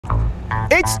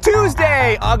It's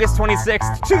Tuesday, August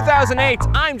 26th, 2008.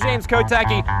 I'm James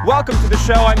Kotecki. Welcome to the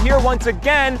show. I'm here once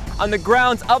again on the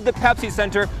grounds of the Pepsi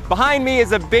Center. Behind me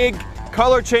is a big,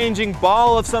 color-changing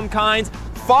ball of some kind.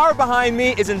 Far behind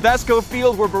me is Invesco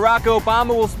Field, where Barack Obama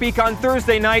will speak on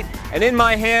Thursday night. And in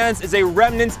my hands is a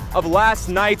remnant of last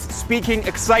night's speaking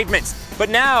excitement. But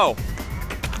now,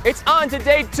 it's on to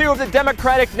day 2 of the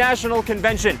Democratic National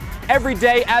Convention. Every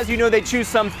day, as you know, they choose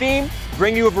some theme,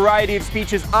 bring you a variety of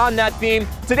speeches on that theme.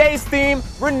 Today's theme,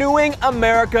 Renewing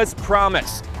America's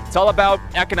Promise. It's all about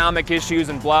economic issues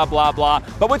and blah, blah, blah.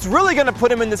 But what's really going to put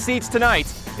him in the seats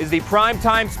tonight is the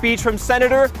primetime speech from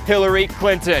Senator Hillary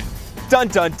Clinton. Dun,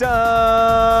 dun,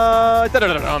 dun, dun, dun,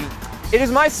 dun, dun. It is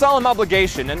my solemn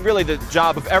obligation, and really the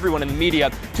job of everyone in the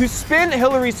media, to spin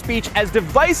Hillary's speech as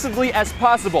divisively as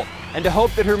possible, and to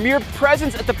hope that her mere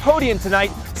presence at the podium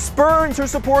tonight spurns her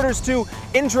supporters to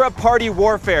intra-party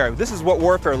warfare. This is what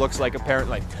warfare looks like,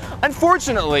 apparently.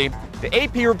 Unfortunately, the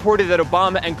AP reported that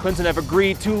Obama and Clinton have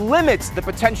agreed to limit the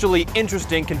potentially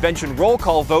interesting convention roll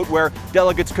call vote where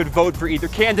delegates could vote for either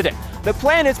candidate. The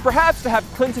plan is perhaps to have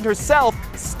Clinton herself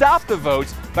stop the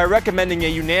vote by recommending a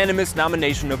unanimous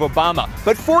nomination of Obama.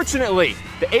 But fortunately,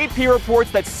 the AP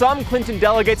reports that some Clinton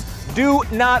delegates do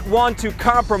not want to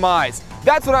compromise.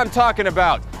 That's what I'm talking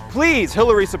about. Please,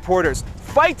 Hillary supporters,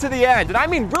 fight to the end. And I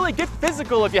mean, really get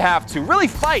physical if you have to. Really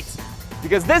fight.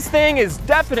 Because this thing is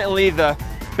definitely the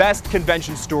best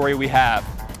convention story we have.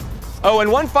 Oh,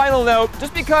 and one final note,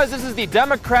 just because this is the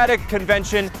Democratic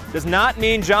convention does not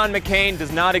mean John McCain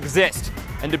does not exist.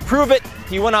 And to prove it,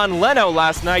 he went on Leno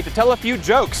last night to tell a few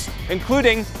jokes,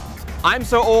 including, I'm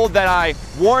so old that I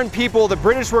warned people the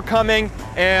British were coming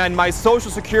and my social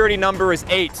security number is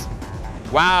 8.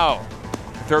 Wow.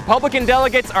 If the Republican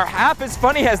delegates are half as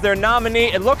funny as their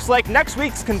nominee, it looks like next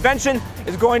week's convention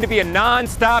is going to be a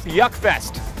non-stop yuck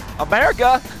fest.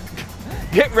 America,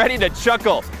 get ready to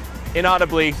chuckle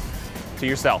inaudibly to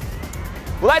yourself.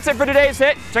 Well, that's it for today's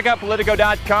hit. Check out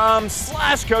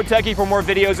politico.com/Kotecki for more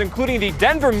videos, including the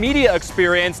Denver media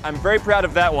experience. I'm very proud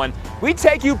of that one. We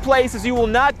take you places you will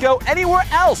not go anywhere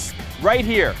else right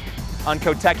here on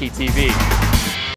Kotecki TV.